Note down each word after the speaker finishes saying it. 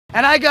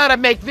And I gotta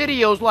make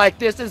videos like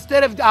this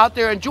instead of out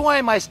there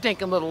enjoying my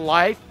stinking little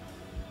life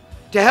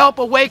to help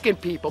awaken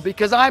people,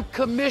 because I'm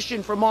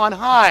commissioned from on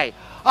high.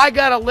 I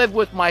gotta live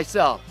with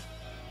myself.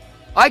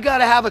 I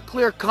gotta have a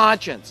clear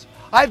conscience.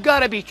 I've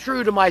gotta be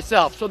true to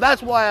myself. So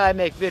that's why I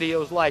make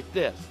videos like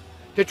this,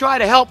 to try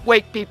to help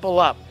wake people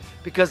up,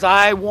 because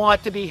I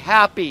want to be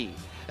happy.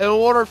 In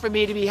order for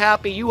me to be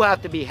happy, you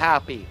have to be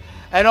happy.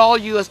 And all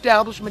you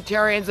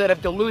establishmentarians that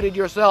have deluded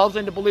yourselves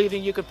into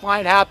believing you could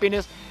find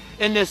happiness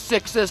in this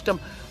sick system,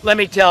 let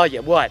me tell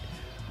you what,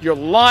 you're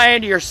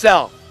lying to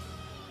yourself.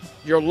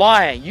 You're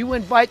lying. You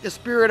invite the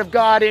Spirit of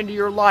God into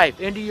your life,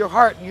 into your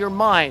heart and your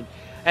mind,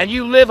 and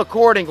you live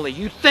accordingly.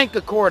 You think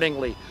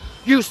accordingly.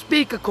 You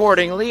speak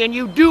accordingly, and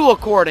you do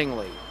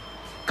accordingly.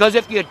 Because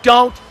if you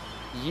don't,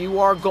 you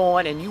are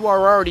going, and you are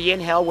already in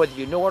hell whether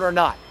you know it or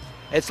not.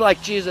 It's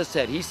like Jesus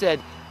said. He said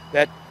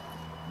that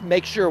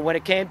make sure when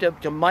it came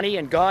to money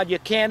and God, you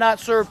cannot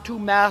serve two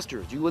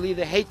masters. You will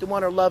either hate the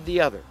one or love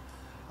the other.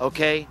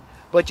 Okay?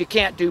 But you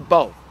can't do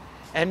both.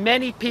 And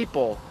many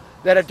people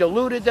that have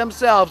deluded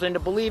themselves into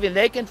believing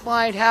they can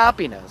find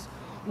happiness,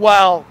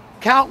 while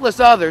countless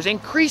others,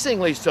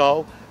 increasingly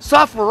so,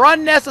 suffer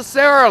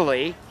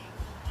unnecessarily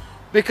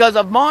because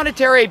of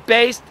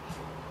monetary-based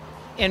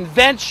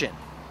invention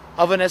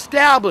of an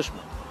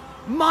establishment.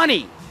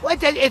 Money,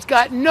 it's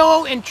got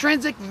no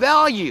intrinsic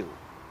value.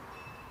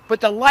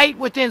 But the light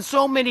within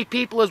so many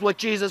people is what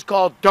Jesus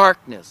called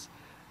darkness.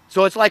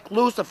 So it's like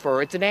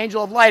Lucifer. It's an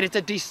angel of light. It's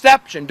a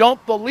deception.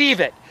 Don't believe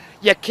it.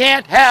 You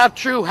can't have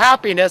true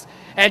happiness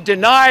and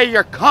deny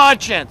your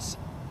conscience.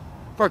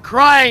 For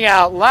crying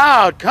out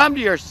loud, come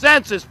to your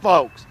senses,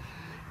 folks.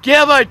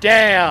 Give a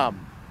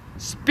damn.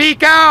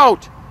 Speak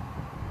out.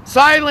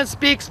 Silence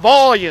speaks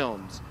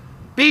volumes.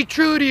 Be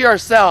true to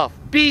yourself.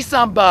 Be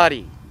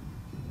somebody.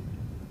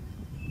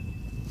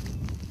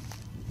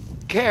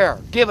 Care.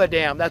 Give a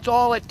damn. That's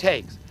all it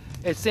takes.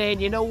 It's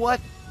saying, you know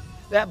what?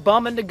 That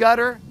bum in the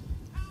gutter,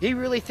 he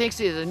really thinks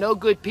he's a no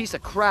good piece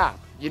of crap.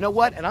 You know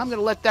what? And I'm going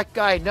to let that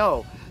guy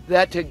know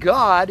that to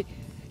God,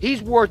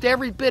 he's worth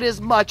every bit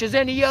as much as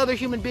any other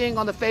human being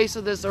on the face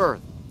of this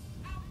earth.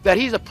 That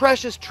he's a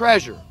precious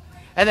treasure.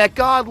 And that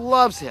God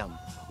loves him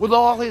with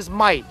all his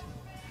might.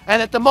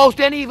 And that the most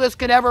any of us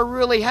can ever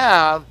really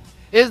have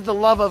is the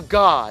love of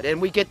God. And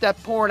we get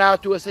that poured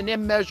out to us in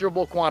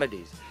immeasurable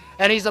quantities.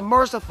 And he's a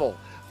merciful,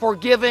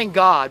 forgiving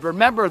God.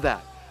 Remember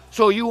that.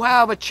 So you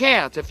have a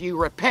chance if you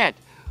repent.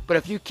 But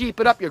if you keep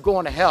it up, you're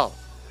going to hell.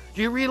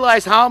 Do you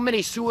realize how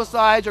many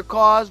suicides are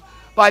caused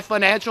by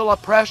financial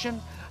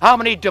oppression? How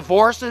many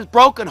divorces,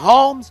 broken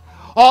homes?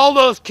 All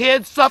those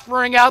kids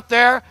suffering out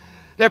there.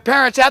 Their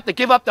parents have to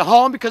give up the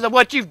home because of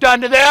what you've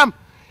done to them.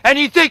 And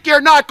you think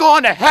you're not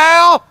going to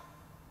hell?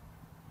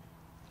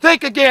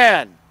 Think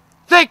again.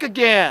 Think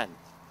again.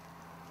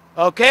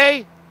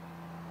 Okay?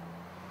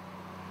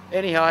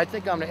 Anyhow, I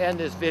think I'm going to end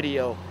this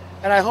video.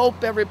 And I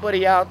hope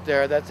everybody out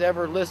there that's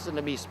ever listened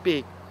to me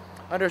speak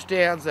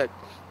understands that,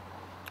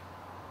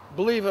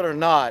 believe it or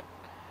not,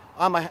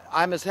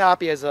 I'm as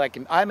happy as I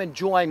can. I'm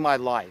enjoying my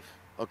life,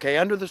 okay,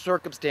 under the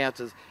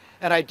circumstances.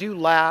 And I do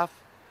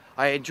laugh.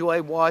 I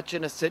enjoy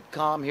watching a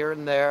sitcom here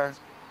and there.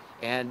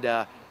 And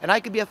I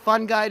could be a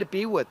fun guy to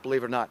be with,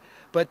 believe it or not.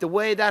 But the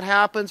way that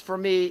happens for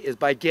me is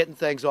by getting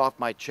things off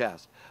my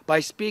chest, by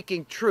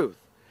speaking truth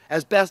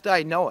as best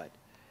I know it.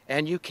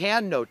 And you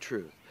can know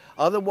truth.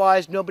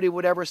 Otherwise, nobody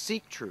would ever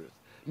seek truth.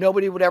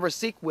 Nobody would ever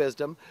seek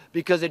wisdom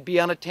because it'd be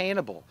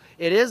unattainable.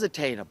 It is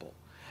attainable.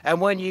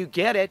 And when you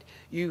get it,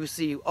 you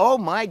see, oh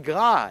my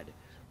God,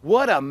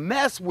 what a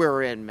mess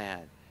we're in,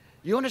 man.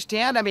 You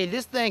understand? I mean,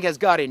 this thing has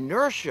got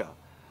inertia.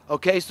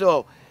 Okay,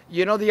 so,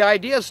 you know, the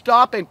idea of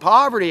stopping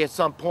poverty at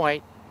some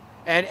point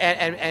and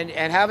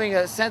having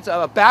a sense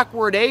of a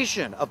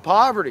backwardation of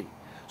poverty.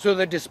 So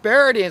the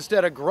disparity,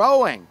 instead of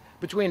growing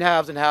between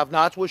haves and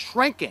have-nots, was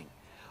shrinking.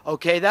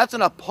 Okay, that's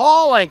an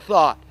appalling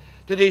thought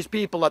to these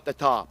people at the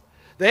top.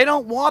 They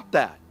don't want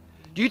that.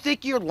 Do you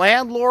think your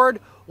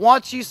landlord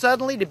wants you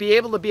suddenly to be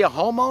able to be a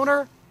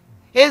homeowner?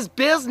 His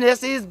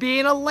business is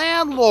being a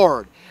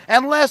landlord.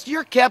 Unless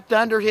you're kept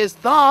under his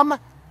thumb,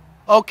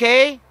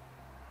 okay,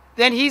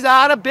 then he's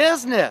out of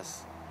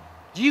business.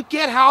 Do you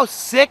get how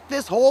sick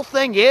this whole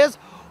thing is?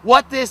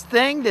 What this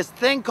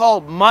thing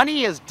called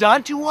money has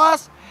done to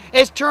us?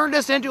 It's turned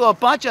us into a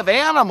bunch of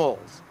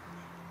animals.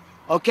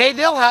 Okay,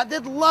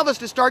 they'd love us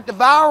to start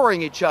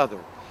devouring each other.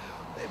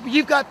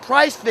 You've got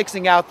price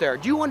fixing out there.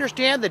 Do you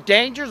understand the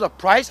dangers of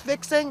price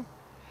fixing?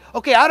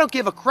 Okay, I don't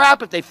give a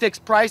crap if they fix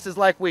prices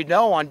like we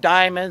know on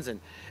diamonds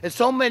and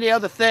so many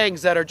other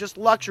things that are just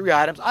luxury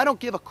items. I don't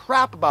give a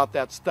crap about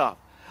that stuff.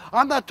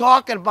 I'm not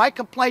talking, my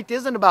complaint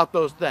isn't about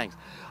those things.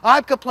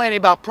 I'm complaining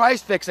about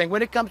price fixing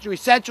when it comes to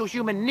essential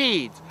human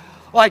needs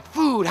like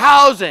food,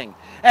 housing,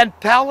 and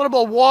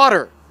palatable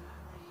water.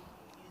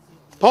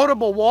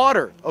 Potable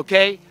water,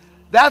 okay?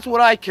 That's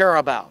what I care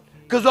about.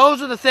 Because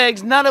those are the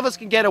things none of us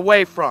can get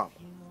away from.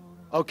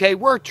 Okay,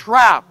 we're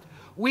trapped.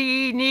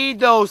 We need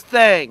those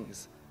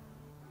things.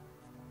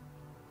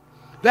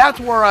 That's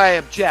where I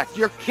object.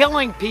 You're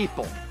killing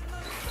people.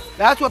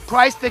 That's what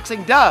price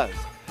fixing does.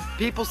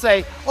 People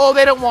say, oh,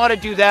 they don't want to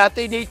do that.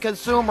 They need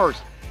consumers.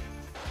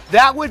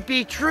 That would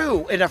be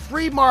true. In a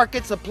free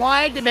market,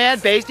 supply and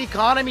demand based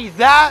economy,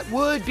 that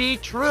would be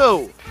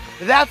true.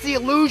 That's the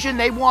illusion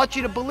they want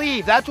you to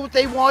believe. That's what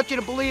they want you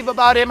to believe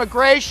about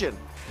immigration.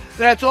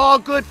 That it's all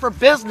good for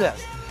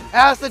business.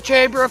 Ask the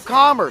Chamber of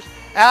Commerce.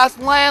 Ask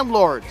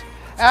landlords.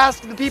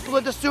 Ask the people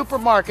at the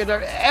supermarket.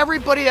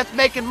 Everybody that's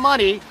making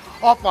money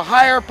off a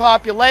higher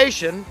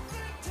population.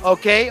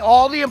 Okay,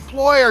 all the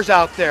employers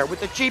out there with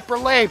the cheaper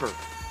labor.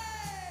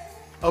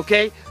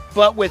 Okay,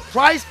 but with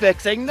price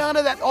fixing, none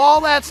of that,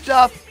 all that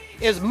stuff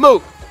is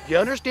moot. You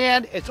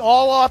understand? It's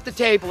all off the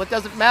table. It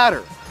doesn't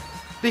matter.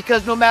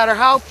 Because no matter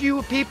how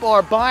few people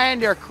are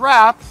buying their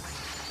crap,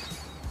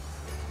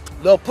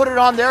 they'll put it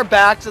on their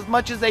backs as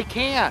much as they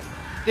can.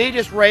 They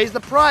just raise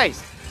the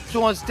price.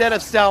 So instead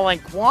of selling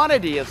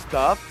quantity of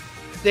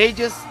stuff, they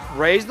just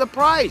raise the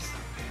price.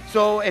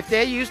 So if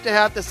they used to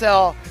have to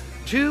sell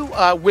 2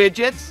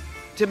 widgets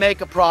to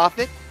make a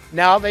profit,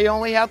 now they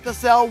only have to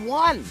sell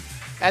 1.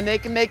 And they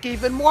can make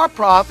even more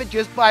profit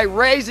just by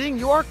raising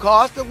your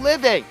cost of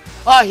living.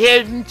 A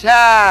hidden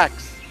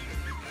tax.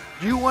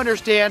 You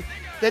understand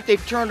that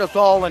they've turned us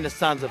all into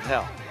sons of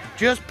hell.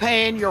 Just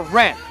paying your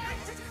rent,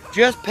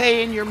 just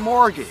paying your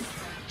mortgage,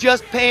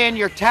 just paying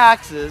your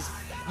taxes,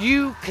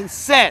 you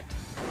consent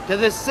to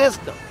this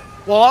system.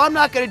 Well, I'm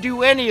not going to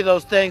do any of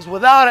those things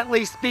without at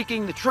least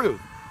speaking the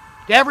truth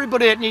to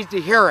everybody that needs to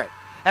hear it.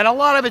 And a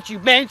lot of it's you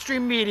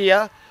mainstream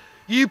media,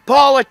 you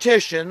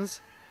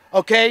politicians,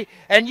 okay,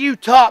 and you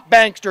top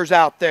banksters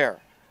out there,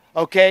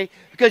 okay,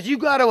 because you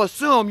got to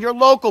assume your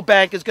local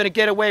bank is going to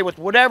get away with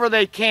whatever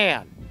they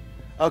can,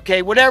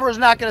 okay, whatever's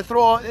not going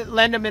to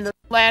land them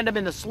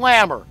in the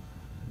slammer,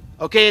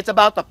 okay. It's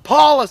about the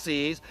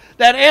policies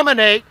that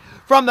emanate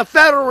from the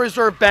Federal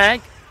Reserve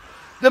Bank,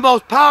 the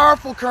most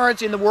powerful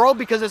currency in the world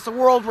because it's the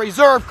world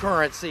reserve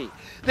currency.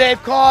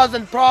 They've caused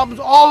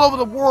problems all over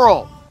the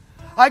world.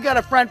 I got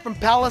a friend from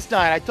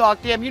Palestine. I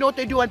talked to him. You know what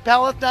they do in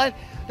Palestine?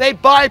 They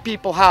buy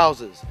people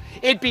houses.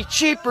 It'd be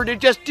cheaper to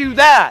just do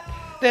that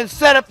than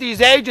set up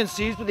these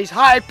agencies with these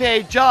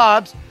high-paid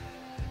jobs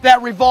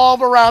that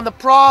revolve around the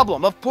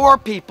problem of poor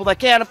people that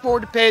can't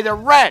afford to pay their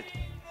rent.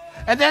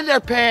 And then they're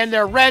paying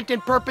their rent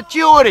in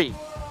perpetuity.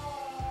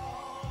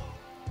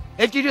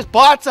 If you just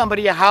bought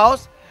somebody a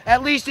house,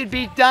 at least it'd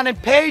be done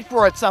and paid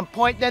for at some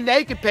point, then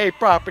they could pay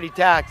property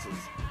taxes.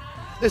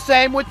 The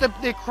same with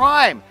the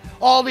crime.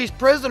 All these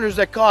prisoners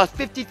that cost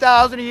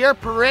 $50,000 a year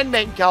per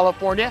inmate in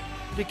California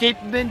to keep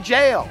them in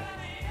jail.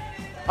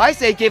 I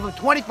say give them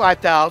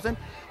 $25,000.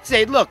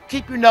 Say, look,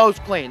 keep your nose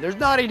clean. There's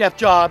not enough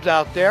jobs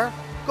out there.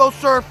 Go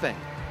surfing.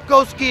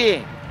 Go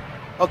skiing.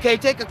 Okay,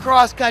 take a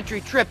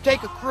cross-country trip.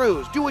 Take a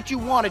cruise. Do what you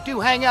want to do.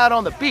 Hang out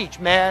on the beach,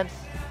 man.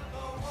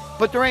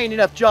 But there ain't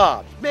enough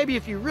jobs. Maybe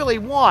if you really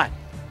want,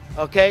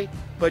 okay?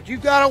 But you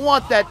gotta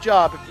want that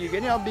job if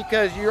you know,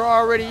 because you're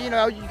already, you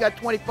know, you got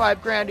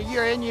 25 grand a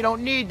year and you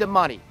don't need the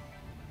money.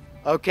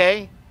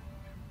 Okay?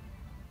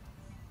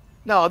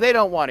 No, they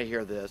don't want to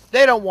hear this.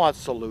 They don't want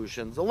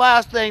solutions. The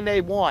last thing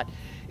they want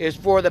is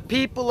for the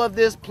people of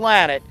this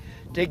planet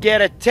to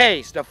get a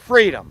taste of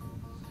freedom.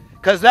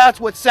 Because that's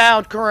what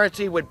sound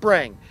currency would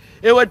bring.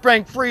 It would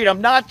bring freedom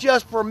not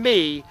just for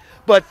me,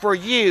 but for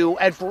you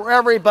and for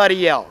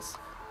everybody else.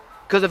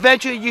 Because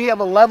eventually you have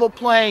a level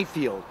playing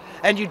field.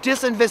 And you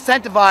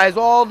disincentivize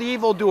all the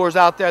evildoers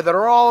out there that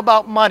are all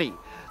about money,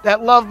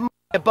 that love money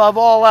above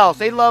all else.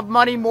 They love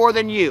money more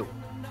than you.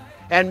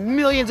 And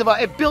millions of,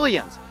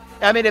 billions.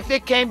 I mean, if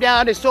it came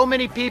down to so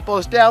many people,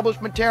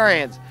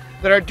 establishmentarians,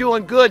 that are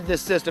doing good in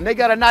this system, they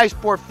got a nice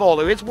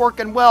portfolio, it's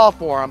working well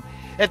for them.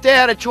 If they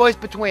had a choice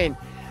between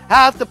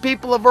half the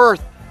people of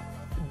Earth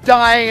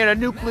dying in a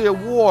nuclear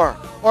war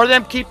or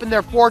them keeping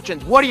their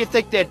fortunes, what do you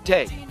think they'd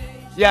take?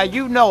 Yeah,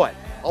 you know it.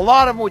 A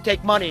lot of them would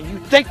take money, and you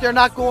think they're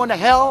not going to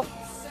hell?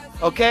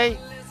 Okay?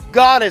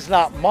 God is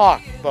not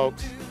mocked,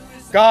 folks.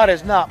 God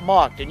is not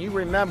mocked, and you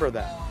remember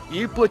that.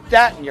 You put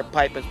that in your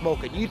pipe and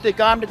smoke it. You think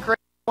I'm the crazy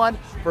one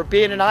for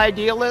being an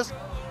idealist?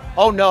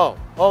 Oh no.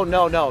 Oh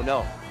no, no,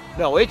 no.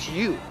 No, it's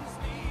you.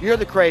 You're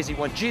the crazy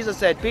one. Jesus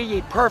said, be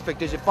ye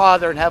perfect as your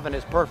Father in heaven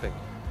is perfect.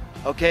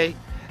 Okay?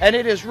 And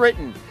it is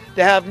written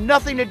to have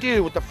nothing to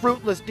do with the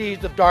fruitless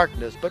deeds of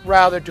darkness, but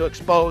rather to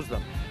expose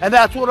them. And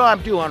that's what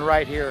I'm doing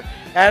right here.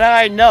 And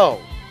I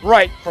know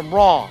right from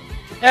wrong.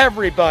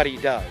 Everybody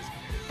does.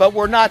 But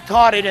we're not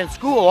taught it in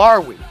school, are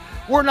we?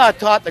 We're not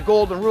taught the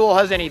golden rule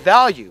has any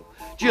value.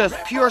 Just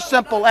pure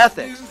simple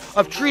ethics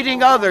of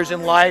treating others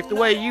in life the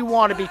way you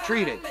want to be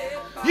treated.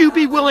 You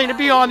be willing to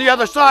be on the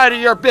other side of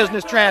your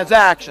business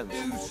transactions.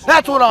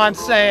 That's what I'm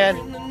saying.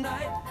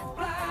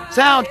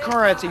 Sound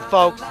currency,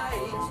 folks.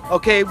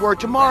 Okay, where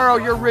tomorrow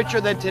you're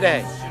richer than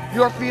today.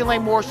 You're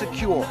feeling more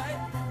secure.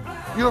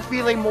 You're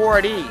feeling more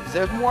at ease.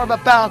 There's more of a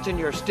bounce in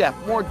your step,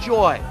 more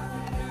joy.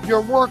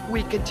 Your work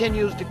week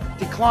continues to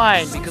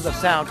decline because of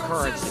sound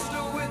currency.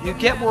 You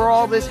get where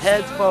all this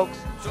heads, folks?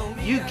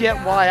 You get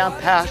why I'm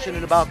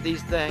passionate about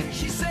these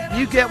things.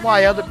 You get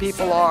why other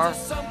people are,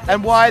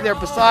 and why they're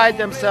beside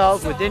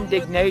themselves with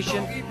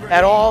indignation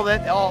at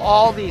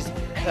all these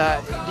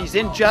these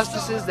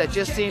injustices that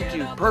just seem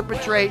to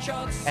perpetrate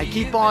and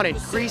keep on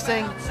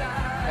increasing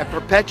and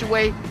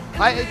perpetuate.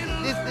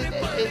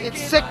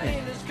 It's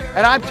sickening,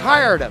 and I'm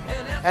tired of it.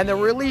 And the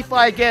relief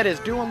I get is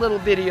doing little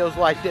videos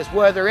like this.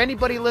 Whether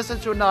anybody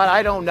listens to it or not,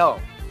 I don't know.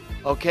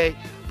 Okay?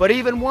 But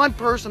even one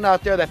person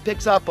out there that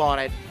picks up on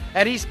it,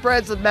 and he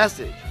spreads the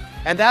message.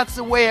 And that's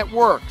the way it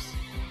works.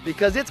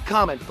 Because it's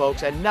coming,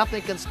 folks, and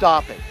nothing can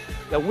stop it.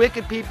 The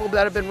wicked people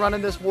that have been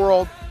running this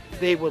world,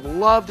 they would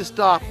love to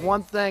stop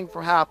one thing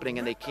from happening,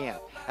 and they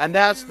can't. And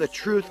that's the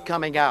truth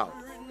coming out.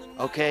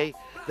 Okay?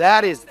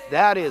 That is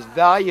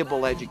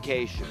valuable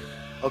education.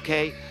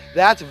 Okay?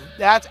 That's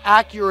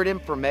accurate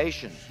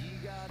information.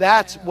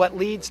 That's what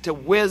leads to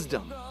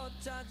wisdom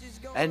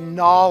and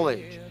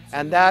knowledge.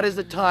 And that is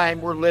the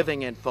time we're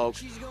living in,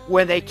 folks,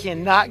 when they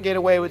cannot get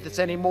away with this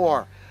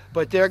anymore.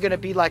 But they're going to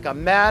be like a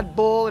mad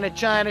bull in a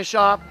china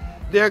shop.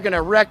 They're going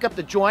to wreck up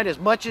the joint as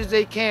much as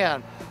they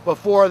can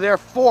before they're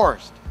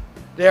forced.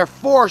 They're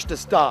forced to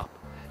stop.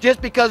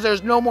 Just because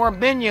there's no more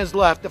minions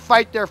left to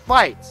fight their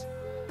fights,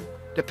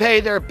 to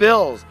pay their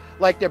bills,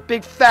 like they're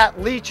big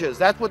fat leeches.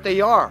 That's what they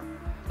are.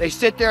 They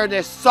sit there and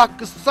they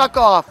suck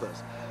off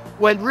us.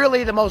 When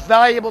really the most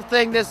valuable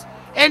thing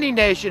any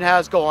nation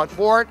has going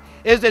for it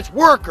is its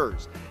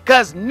workers.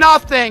 Because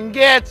nothing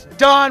gets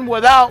done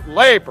without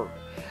labor.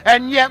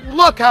 And yet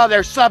look how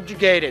they're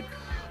subjugated.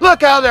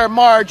 Look how they're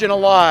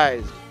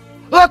marginalized.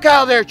 Look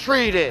how they're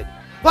treated.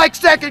 Like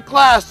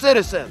second-class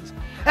citizens.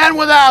 And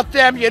without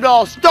them, you'd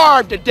all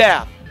starve to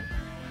death.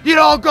 You'd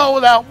all go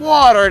without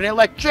water and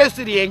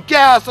electricity and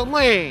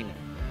gasoline.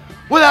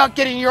 Without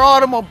getting your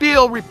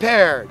automobile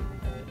repaired.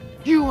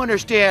 You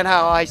understand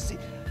how I see.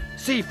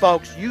 See,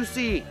 folks, you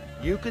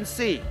can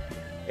see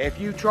if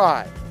you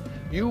try.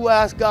 You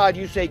ask God,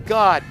 you say,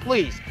 God,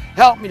 please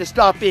help me to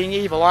stop being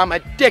evil. I'm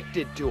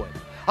addicted to it.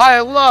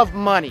 I love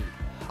money.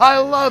 I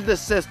love the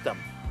system.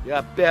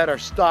 You better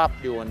stop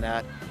doing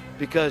that,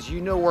 because you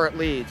know where it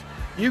leads.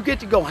 You get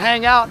to go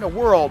hang out in the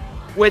world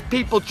with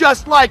people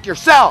just like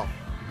yourself.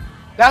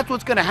 That's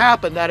what's going to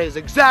happen. That is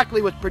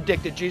exactly what's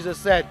predicted. Jesus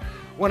said,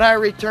 when I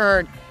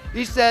return,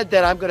 he said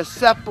that I'm going to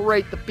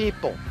separate the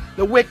people,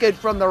 the wicked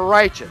from the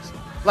righteous,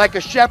 like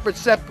a shepherd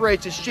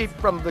separates his sheep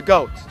from the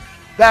goats.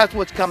 That's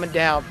what's coming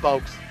down,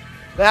 folks.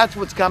 That's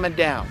what's coming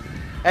down.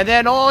 And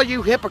then all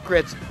you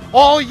hypocrites,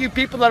 all you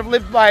people that have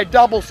lived by a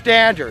double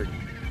standard,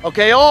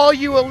 okay, all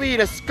you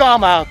elitist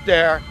scum out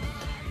there,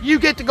 you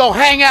get to go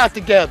hang out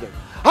together.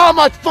 How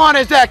much fun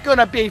is that going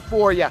to be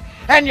for you?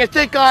 And you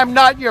think I'm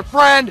not your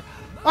friend?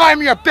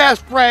 I'm your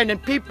best friend,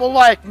 and people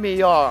like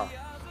me are.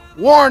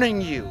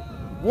 Warning you,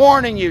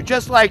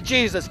 just like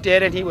Jesus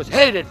did, and he was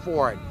hated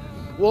for it.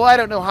 Well, I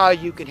don't know how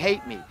you could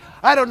hate me.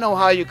 I don't know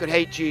how you could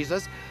hate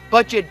Jesus,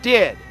 but you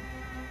did.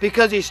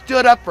 Because he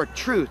stood up for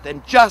truth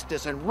and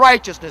justice and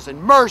righteousness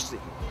and mercy.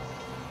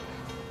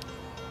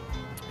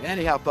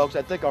 Anyhow, folks,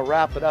 I think I'll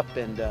wrap it up,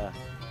 and I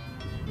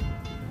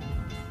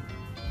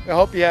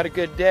hope you had a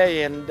good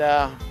day, and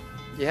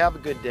you have a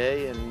good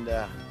day, and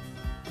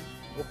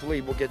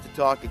hopefully we'll get to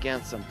talk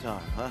again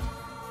sometime, huh?